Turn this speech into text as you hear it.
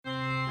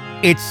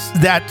It's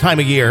that time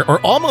of year,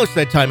 or almost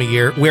that time of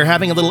year, where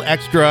having a little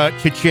extra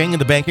cha-ching in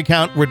the bank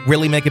account would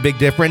really make a big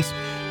difference,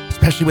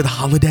 especially with the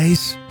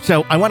holidays.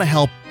 So I want to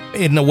help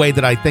in a way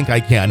that I think I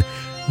can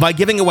by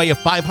giving away a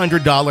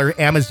 $500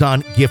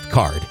 Amazon gift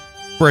card.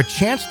 For a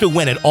chance to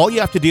win it, all you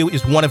have to do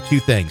is one of two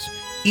things.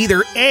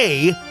 Either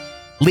A,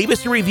 leave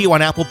us a review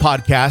on Apple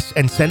Podcasts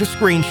and send a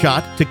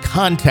screenshot to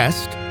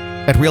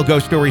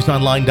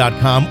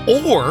contest@realghoststoriesonline.com,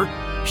 or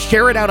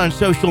share it out on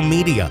social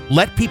media.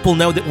 Let people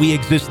know that we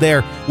exist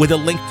there with a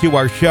link to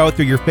our show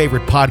through your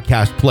favorite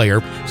podcast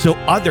player so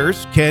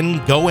others can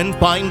go and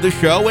find the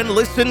show and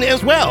listen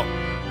as well.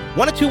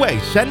 One of two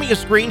ways. Send me a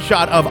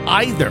screenshot of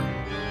either,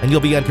 and you'll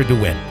be entered to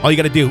win. All you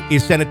got to do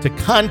is send it to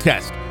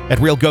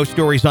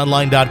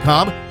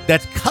contest@realghoststoriesonline.com.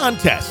 That's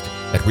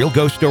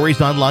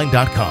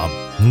contest@realghoststoriesonline.com.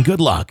 And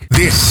good luck.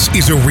 This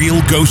is a Real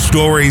Ghost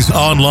Stories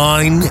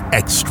Online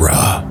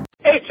Extra.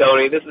 Hey,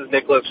 Tony. This is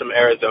Nicholas from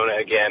Arizona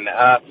again.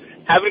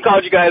 Haven't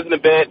called you guys in a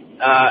bit.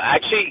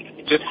 Actually,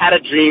 just had a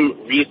dream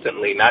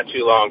recently, not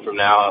too long from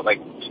now, like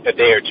a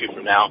day or two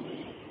from now.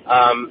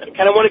 I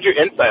kind of wanted your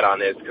insight on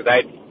this because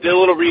I did a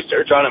little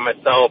research on it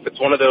myself. It's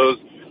one of those,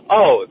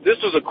 oh,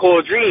 this was a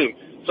cool dream,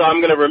 so I'm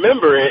going to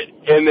remember it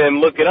and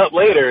then look it up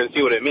later and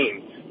see what it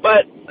means.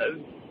 But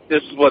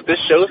this is what this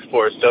show's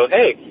for, so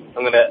hey,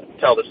 I'm going to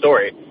tell the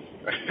story,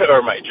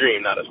 or my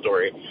dream, not a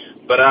story.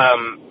 But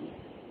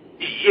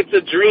it's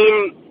a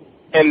dream.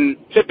 And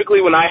typically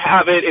when I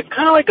have it, it's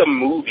kind of like a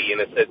movie in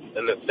a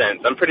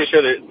sense. I'm pretty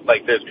sure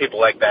there's people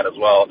like that as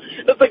well.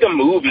 It's like a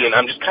movie, and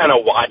I'm just kind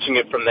of watching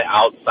it from the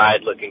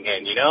outside looking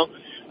in, you know?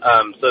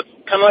 So it's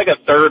kind of like a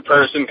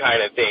third-person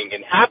kind of thing.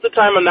 And half the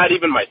time I'm not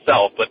even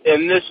myself, but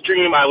in this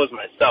dream I was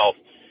myself.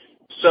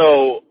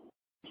 So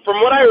from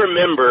what I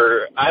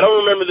remember, I don't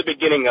remember the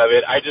beginning of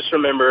it. I just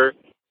remember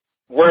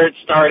where it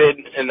started,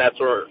 and that's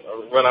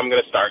when I'm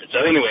going to start. So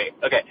anyway,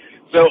 okay.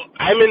 So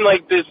I'm in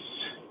like this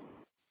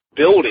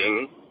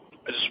building,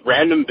 this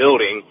random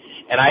building,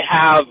 and I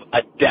have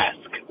a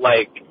desk.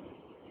 Like,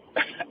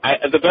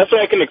 the best way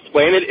I can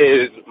explain it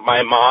is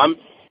my mom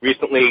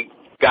recently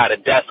got a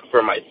desk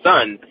for my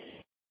son,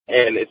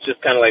 and it's just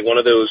kind of like one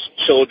of those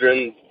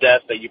children's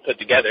desks that you put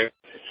together.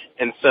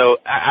 And so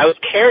I was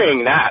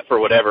carrying that for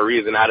whatever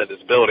reason out of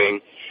this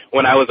building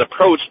when I was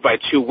approached by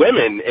two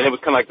women, and it was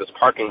kind of like this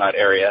parking lot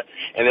area,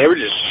 and they were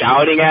just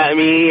shouting at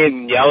me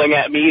and yelling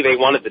at me. They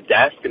wanted the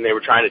desk, and they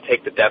were trying to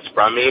take the desk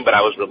from me, but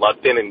I was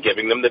reluctant in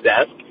giving them the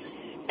desk.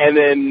 And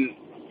then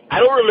I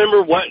don't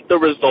remember what the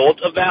result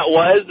of that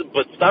was,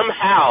 but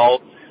somehow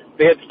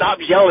they had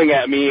stopped yelling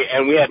at me,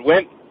 and we had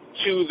went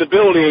to the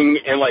building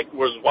and, like,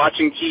 was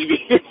watching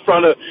TV in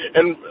front of,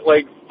 and,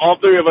 like, all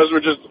three of us were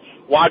just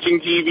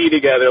watching TV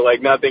together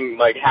like nothing,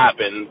 like,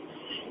 happened.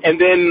 And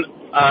then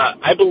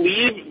I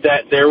believe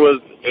that there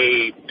was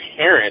a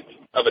parent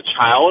of a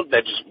child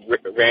that just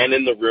ran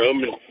in the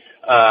room, and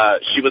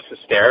she was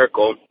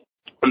hysterical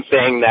and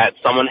saying that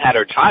someone had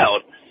her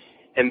child.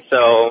 And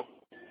so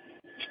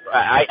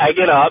I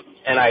get up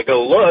and I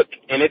go look,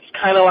 and it's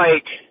kind of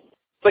like,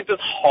 it's like this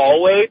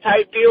hallway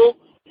type deal.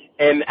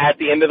 And at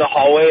the end of the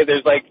hallway,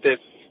 there's like this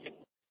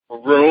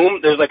room,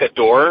 there's like a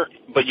door,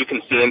 but you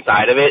can see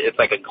inside of it. It's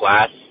like a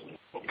glass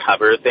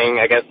cover thing,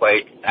 I guess,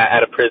 like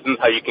at a prison,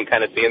 how you can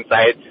kind of see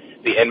inside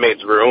the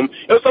inmate's room.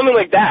 It was something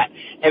like that.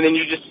 And then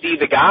you just see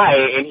the guy,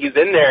 and he's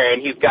in there,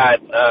 and he's got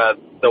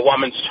the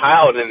woman's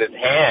child in his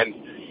hand,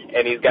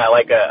 and he's got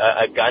like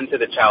a gun to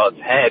the child's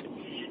head.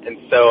 And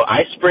so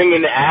I spring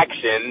into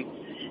action,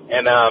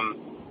 and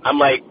I'm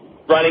like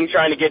running,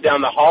 trying to get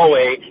down the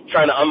hallway,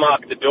 trying to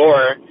unlock the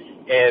door,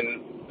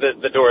 and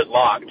the door is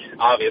locked,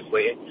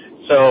 obviously.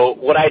 So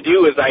what I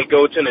do is I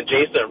go to an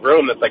adjacent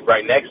room that's like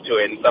right next to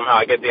it, and somehow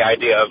I get the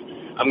idea of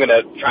I'm going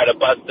to try to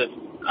bust this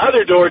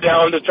other door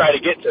down to try to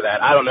get to that.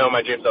 I don't know.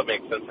 My dreams don't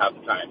make sense half the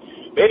time.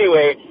 But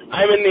anyway,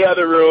 I'm in the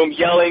other room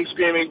yelling,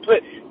 screaming,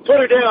 put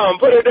her down,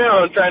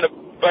 trying to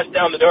bust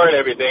down the door and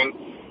everything.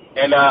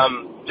 And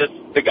just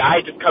the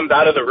guy just comes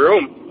out of the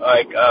room.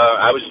 Like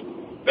I was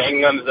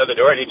banging on this other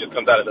door, and he just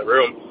comes out of the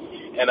room.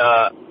 And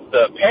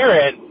the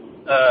parent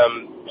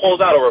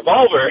pulls out a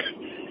revolver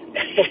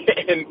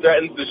and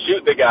threatens to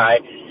shoot the guy.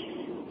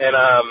 And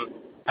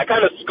I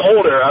kind of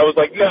scold her. I was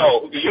like,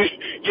 no,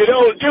 you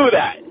don't do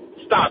that.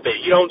 Stop it.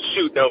 You don't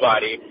shoot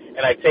nobody.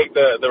 And I take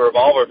the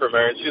revolver from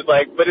her, and she's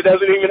like, but it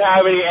doesn't even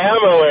have any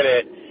ammo in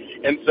it.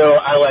 And so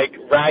I, like,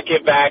 rack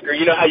it back, or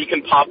you know how you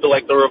can pop the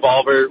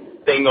revolver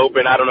thing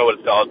open? I don't know what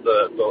it's called,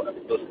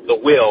 the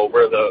wheel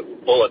where the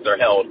bullets are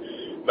held.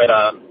 But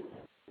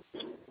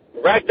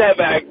rack that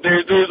back.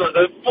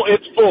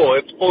 It's full.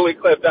 It's fully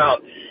clipped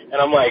out. And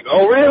I'm like,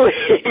 oh, really?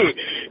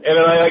 And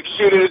then I,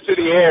 shoot it into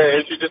the air,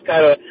 and she just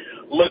kind of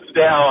looks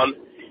down.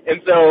 And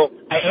so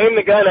I aim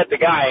the gun at the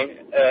guy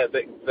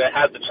that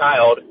has the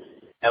child,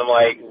 and I'm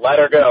like, let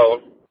her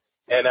go.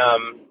 And,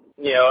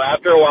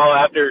 after a while,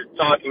 after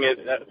talking him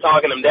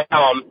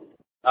down,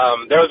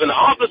 there was an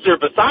officer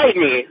beside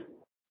me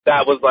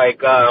that was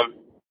like,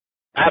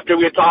 after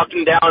we had talked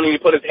him down and he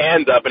put his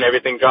hands up and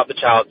everything, dropped the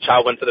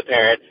child went to the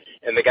parent,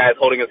 and the guy's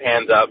holding his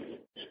hands up.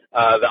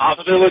 The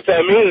officer looked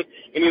at me,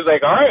 and he's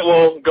like, all right,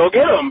 well, go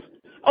get him.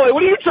 I'm like,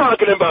 what are you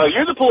talking about?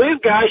 You're the police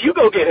guy. You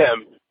go get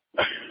him.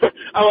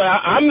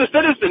 I'm the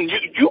citizen.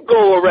 You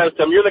go arrest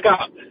him. You're the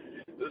cop.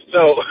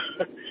 So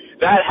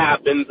that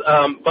happens.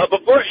 But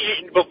before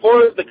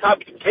the cop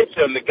gets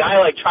him, the guy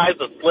like tries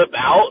to slip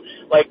out,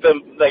 like a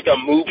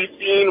movie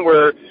scene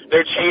where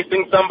they're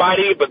chasing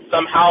somebody, but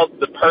somehow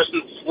the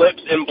person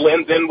slips and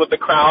blends in with the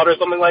crowd or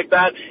something like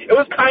that. It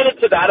was kind of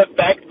to that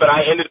effect, but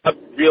I ended up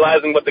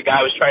realizing what the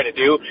guy was trying to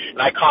do,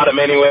 and I caught him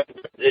anyway.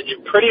 It's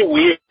pretty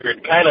weird,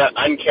 kind of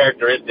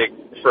uncharacteristic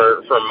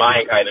for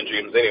my kind of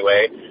dreams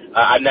anyway.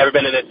 I've never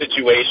been in a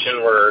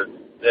situation where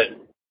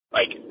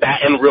like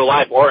that in real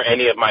life or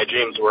any of my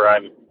dreams where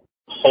I'm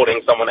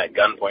holding someone at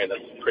gunpoint.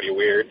 That's pretty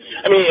weird.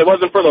 I mean, it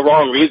wasn't for the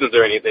wrong reasons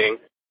or anything,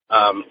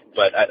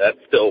 but that's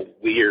still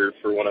weird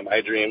for one of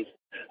my dreams.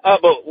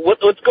 But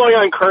what's going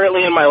on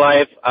currently in my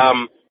life,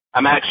 I'm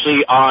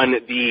actually on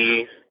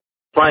the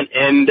front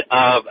end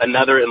of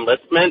another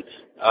enlistment.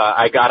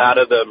 I got out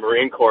of the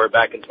Marine Corps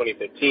back in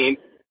 2015,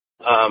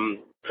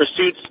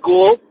 pursued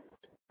school.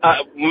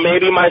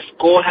 Maybe my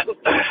school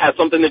has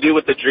something to do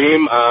with the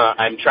dream.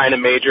 I'm trying to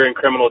major in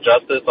criminal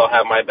justice. I'll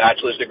have my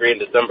bachelor's degree in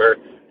December.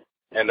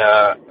 And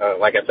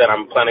like I said,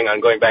 I'm planning on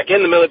going back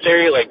in the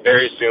military, like,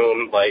 very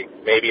soon, like,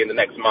 maybe in the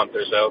next month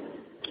or so.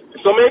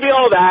 So maybe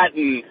all that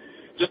and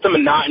just the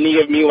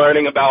monotony of me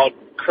learning about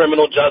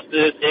criminal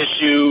justice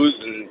issues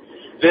and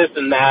this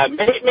and that,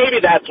 maybe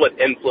that's what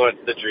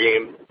influenced the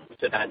dream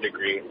to that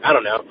degree. I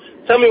don't know.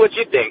 Tell me what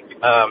you think.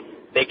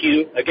 Thank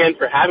you again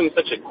for having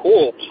such a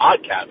cool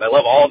podcast. I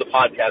love all the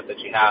podcasts that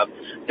you have.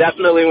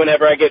 Definitely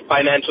whenever I get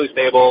financially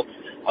stable,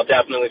 I'll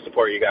definitely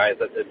support you guys.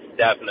 It's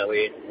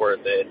definitely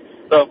worth it.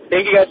 So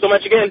thank you guys so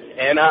much again,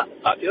 and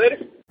talk to you later.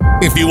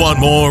 If you want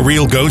more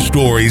real ghost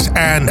stories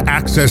and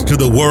access to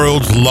the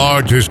world's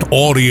largest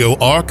audio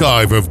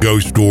archive of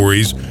ghost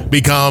stories,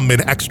 become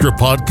an extra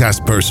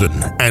podcast person,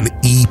 an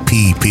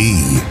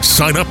EPP.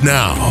 Sign up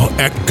now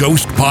at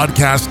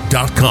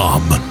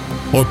ghostpodcast.com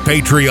or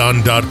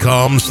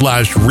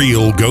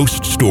patreon.com/real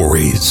ghost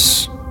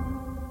stories.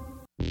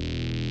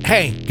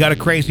 Hey, got a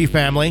crazy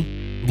family?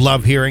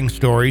 Love hearing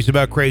stories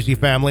about crazy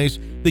families?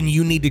 Then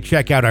you need to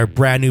check out our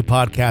brand new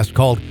podcast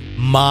called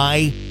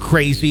My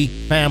Crazy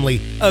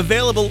Family,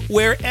 available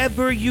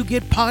wherever you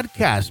get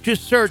podcasts.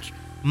 Just search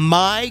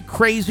My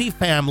Crazy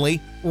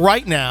Family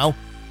right now,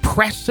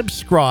 press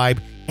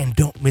subscribe, and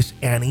don't miss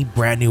any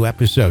brand new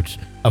episodes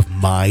of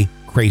My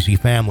Crazy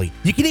Family.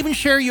 You can even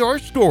share your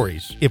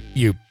stories if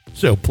you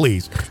so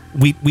please.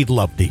 We'd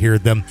love to hear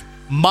them.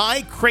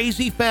 My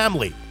Crazy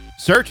Family.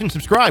 Search and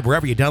subscribe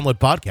wherever you download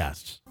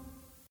podcasts.